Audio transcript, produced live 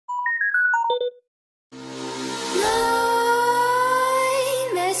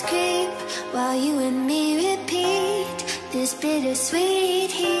Nightmares creep while you and me repeat. This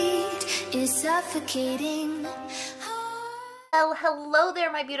bittersweet heat is suffocating. Well, hello there,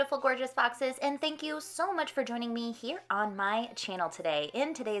 my beautiful, gorgeous foxes, and thank you so much for joining me here on my channel today.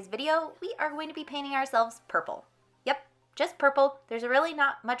 In today's video, we are going to be painting ourselves purple. Yep, just purple. There's really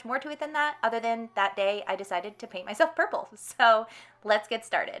not much more to it than that, other than that day I decided to paint myself purple. So let's get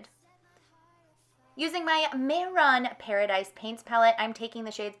started. Using my Maron Paradise Paints palette, I'm taking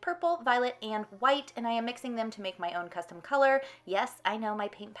the shades Purple, Violet, and White, and I am mixing them to make my own custom color. Yes, I know my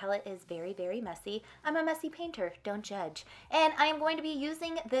paint palette is very, very messy. I'm a messy painter, don't judge. And I am going to be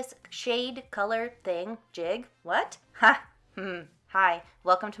using this shade color thing, jig, what? Ha! Hi,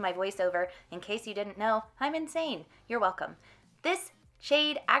 welcome to my voiceover. In case you didn't know, I'm insane. You're welcome. This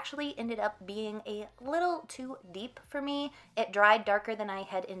shade actually ended up being a little too deep for me. It dried darker than I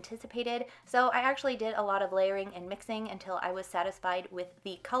had anticipated, so I actually did a lot of layering and mixing until I was satisfied with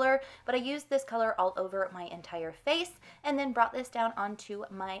the color, but I used this color all over my entire face and then brought this down onto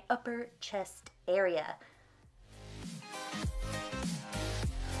my upper chest area.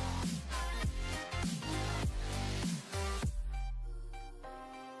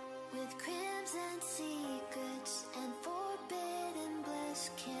 With crimson secrets and forbidden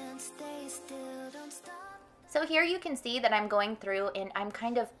bliss, can't stay still, don't stop. So here you can see that I'm going through and I'm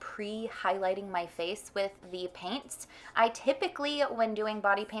kind of pre-highlighting my face with the paints. I typically, when doing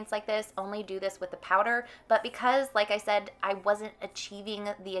body paints like this, only do this with the powder, but because, like I said, I wasn't achieving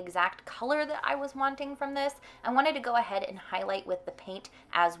the exact color that I was wanting from this, I wanted to go ahead and highlight with the paint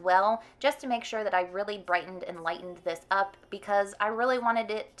as well, just to make sure that I really brightened and lightened this up, because I really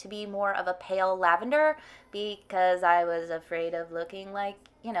wanted it to be more of a pale lavender, because I was afraid of looking like,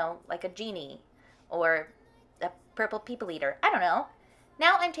 you know, like a genie, or a purple people eater. I don't know.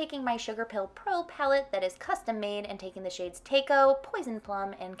 Now I'm taking my Sugar Pill Pro palette that is custom made and taking the shades Tako, Poison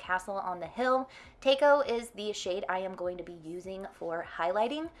Plum, and Castle on the Hill. Tako is the shade I am going to be using for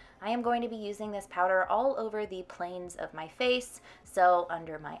highlighting. I am going to be using this powder all over the planes of my face, so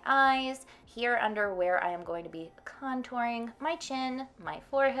under my eyes, here under where I am going to be contouring my chin, my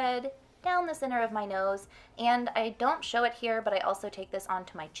forehead, down the center of my nose, and I don't show it here, but I also take this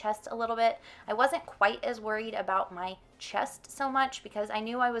onto my chest a little bit. I wasn't quite as worried about my chest so much because I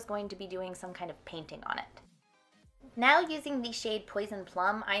knew I was going to be doing some kind of painting on it. Now using the shade Poison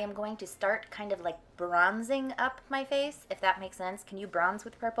Plum, I am going to start kind of like bronzing up my face, if that makes sense. Can you bronze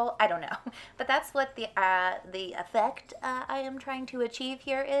with purple? I don't know, but that's what the effect I am trying to achieve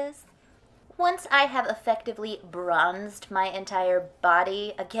here is. Once I have effectively bronzed my entire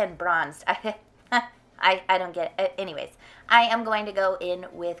body, again, bronzed, I don't get it. Anyways, I am going to go in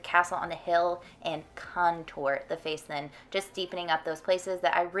with Castle on the Hill and contour the face then, just deepening up those places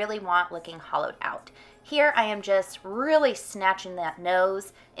that I really want looking hollowed out. Here I am just really snatching that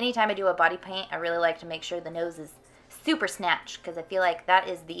nose. Anytime I do a body paint, I really like to make sure the nose is super snatched, because I feel like that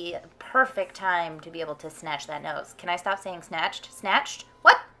is the perfect time to be able to snatch that nose. Can I stop saying snatched? Snatched?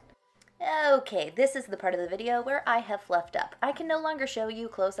 What? Okay, this is the part of the video where I have fluffed up. I can no longer show you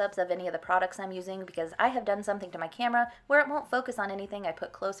close-ups of any of the products I'm using because I have done something to my camera where it won't focus on anything I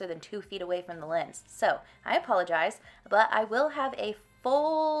put closer than 2 feet away from the lens. So, I apologize, but I will have a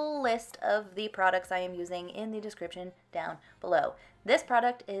full list of the products I am using in the description down below. This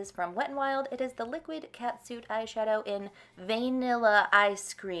product is from Wet n Wild. It is the Liquid Catsuit Eyeshadow in Vanilla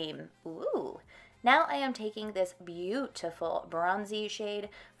Ice Cream. Ooh! Now I am taking this beautiful bronzy shade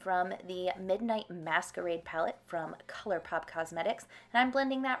from the Midnight Masquerade palette from ColourPop Cosmetics, and I'm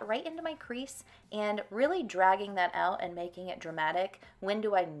blending that right into my crease and really dragging that out and making it dramatic. When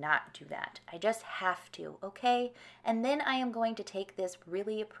do I not do that? I just have to, okay? And then I am going to take this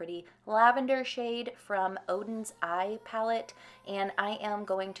really pretty lavender shade from Odin's Eye palette, and I am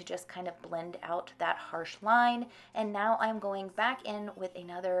going to just kind of blend out that harsh line, and now I'm going back in with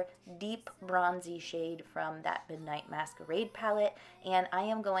another deep bronzy shade from that Midnight Masquerade palette, and I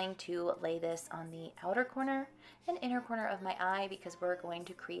am going to lay this on the outer corner and inner corner of my eye because we're going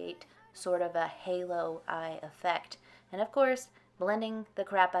to create sort of a halo eye effect. And of course, blending the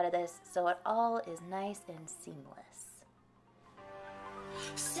crap out of this so it all is nice and seamless.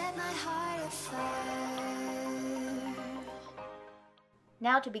 Set my heart afire.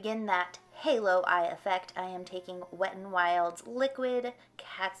 Now to begin that halo eye effect, I am taking Wet n Wild's Liquid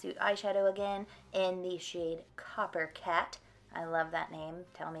Catsuit Eyeshadow again in the shade Copper Cat. I love that name.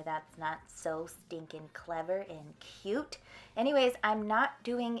 Tell me that's not so stinking clever and cute. Anyways, I'm not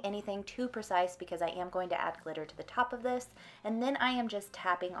doing anything too precise because I am going to add glitter to the top of this. And then I am just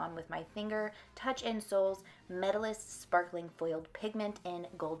tapping on with my finger Touch in Soul's Metallist Sparkling Foiled Pigment in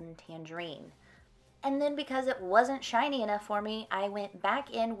Golden Tangerine. And then because it wasn't shiny enough for me, I went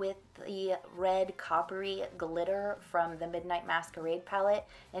back in with the red coppery glitter from the Midnight Masquerade palette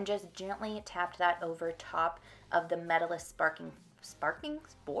and just gently tapped that over top of the Metallist Sparkling?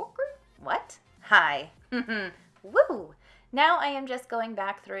 What? Hi. Woo! Now I am just going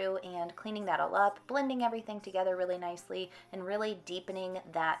back through and cleaning that all up, blending everything together really nicely, and really deepening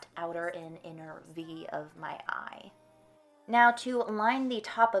that outer and inner V of my eye. Now to line the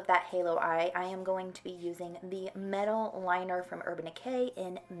top of that halo eye, I am going to be using the metal liner from Urban Decay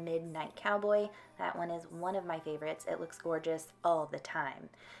in Midnight Cowboy. That one is one of my favorites. It looks gorgeous all the time.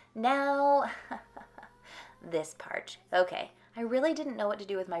 Now, this part. Okay, I really didn't know what to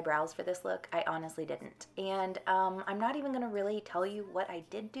do with my brows for this look. I honestly didn't. And I'm not even going to really tell you what I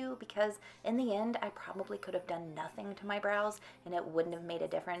did do because in the end, I probably could have done nothing to my brows and it wouldn't have made a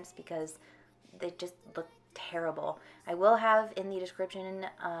difference because they just look terrible. I will have in the description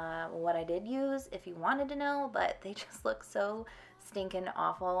what I did use if you wanted to know, but they just look so stinking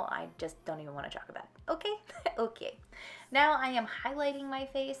awful. I just don't even want to talk about it. Okay? Okay. Now I am highlighting my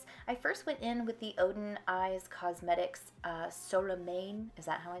face. I first went in with the Odin Eyes Cosmetics SOLMÅNE, is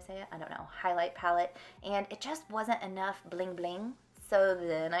that how I say it? I don't know, highlight palette, and it just wasn't enough bling bling. So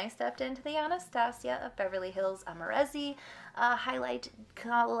then I stepped into the Anastasia of Beverly Hills Amrezy Highlight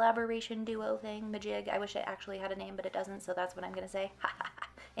collaboration duo thing, majig. I wish it actually had a name, but it doesn't, so that's what I'm going to say.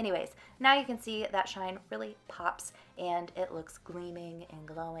 Anyways, now you can see that shine really pops, and it looks gleaming and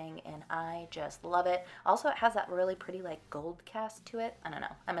glowing, and I just love it. Also, it has that really pretty, like, gold cast to it. I don't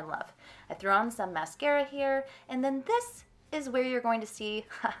know. I'm in love. I threw on some mascara here, and then this is where you're going to see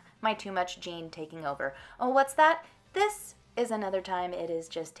my Too Much Jean taking over. Oh, what's that? This is another time it is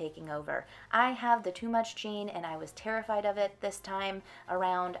just taking over. I have the Too Much Jean and I was terrified of it this time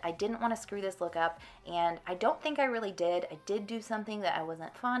around. I didn't want to screw this look up and I don't think I really did. I did do something that I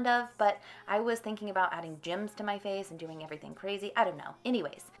wasn't fond of, but I was thinking about adding gems to my face and doing everything crazy. I don't know.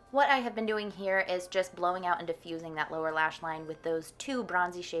 Anyways, what I have been doing here is just blowing out and diffusing that lower lash line with those two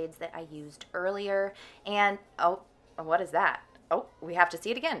bronzy shades that I used earlier. And oh, what is that? Oh, we have to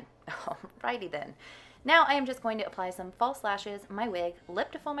see it again. Alrighty then. Now I am just going to apply some false lashes, my wig,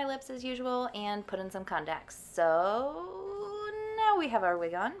 lip to fill my lips as usual, and put in some contacts. So now we have our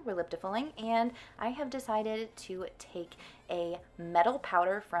wig on, we're lip to filling, and I have decided to take a metal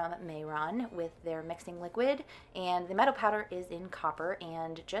powder from Mayron with their mixing liquid, and the metal powder is in copper,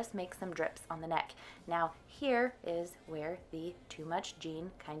 and just make some drips on the neck. Now here is where the Too Much Jean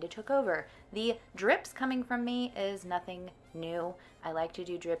kind of took over. The drips coming from me is nothing new. I like to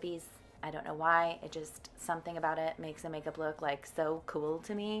do drippies. I don't know why, it just, something about it makes the makeup look like so cool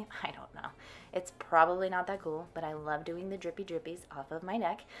to me. I don't know. It's probably not that cool, but I love doing the drippy drippies off of my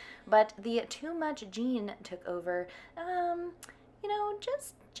neck. But the Too Much Jean took over, you know,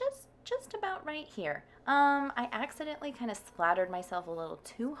 just about right here. I accidentally kind of splattered myself a little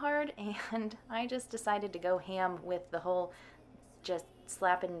too hard and I just decided to go ham with the whole just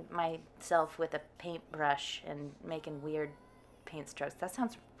slapping myself with a paintbrush and making weird paint strokes. That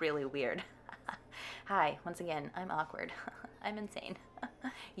sounds really weird. Hi, once again, I'm awkward. I'm insane.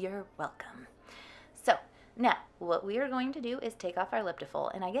 You're welcome. So, now, what we are going to do is take off our lip to full,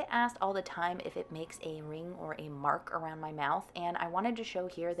 and I get asked all the time if it makes a ring or a mark around my mouth, and I wanted to show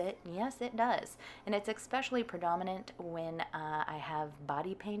here that yes, it does. And it's especially predominant when I have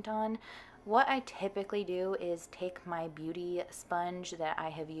body paint on. What I typically do is take my beauty sponge that I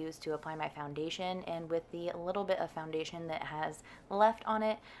have used to apply my foundation, and with the little bit of foundation that has left on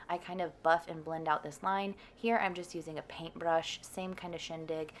it, I kind of buff and blend out this line. Here I'm just using a paintbrush, same kind of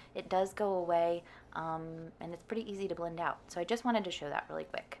shindig. It does go away, and it's pretty easy to blend out. So I just wanted to show that really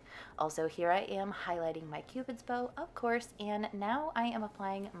quick. Also, here I am highlighting my Cupid's bow, of course, and now I am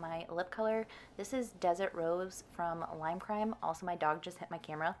applying my lip color. This is Desert Rose from Lime Crime. Also, my dog just hit my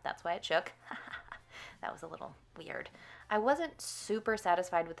camera. That's why it shook. That was a little weird. I wasn't super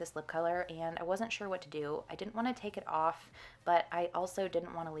satisfied with this lip color and I wasn't sure what to do. I didn't want to take it off, but I also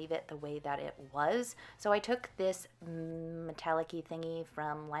didn't want to leave it the way that it was. So I took this metallic-y thingy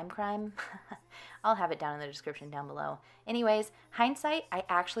from Lime Crime. I'll have it down in the description down below. Anyways, hindsight, I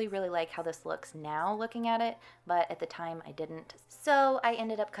actually really like how this looks now looking at it, but at the time I didn't. So I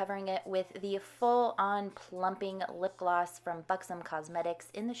ended up covering it with the full-on plumping lip gloss from Buxom Cosmetics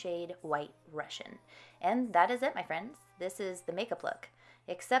in the shade White Russian. And that is it, my friends. This is the makeup look,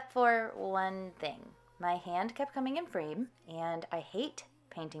 except for one thing, my hand kept coming in frame, and I hate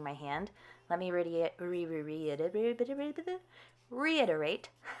painting my hand. Let me reiterate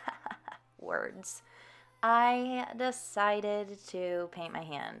words. I decided to paint my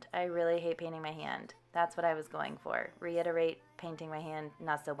hand. I really hate painting my hand. That's what I was going for. Reiterate, painting my hand,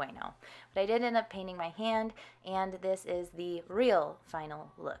 not so bueno. But I did end up painting my hand, and this is the real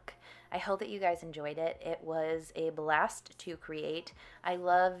final look. I hope that you guys enjoyed it. It was a blast to create. I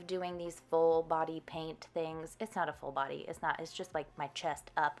love doing these full body paint things. It's not a full body. It's just like my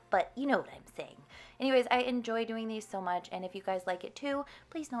chest up, but you know what I'm saying. Anyways, I enjoy doing these so much, and if you guys like it too,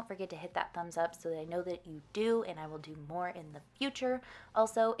 please don't forget to hit that thumbs up so that I know that you do, and I will do more in the future.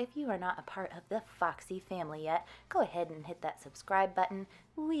 Also, if you are not a part of the Foxy family yet, go ahead and hit that subscribe button.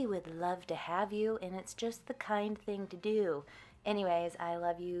 We would love to have you, and it's just the kind thing to do. Anyways, I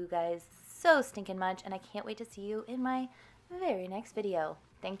love you guys so stinking much, and I can't wait to see you in my very next video.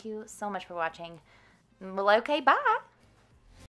 Thank you so much for watching. Well, okay, bye!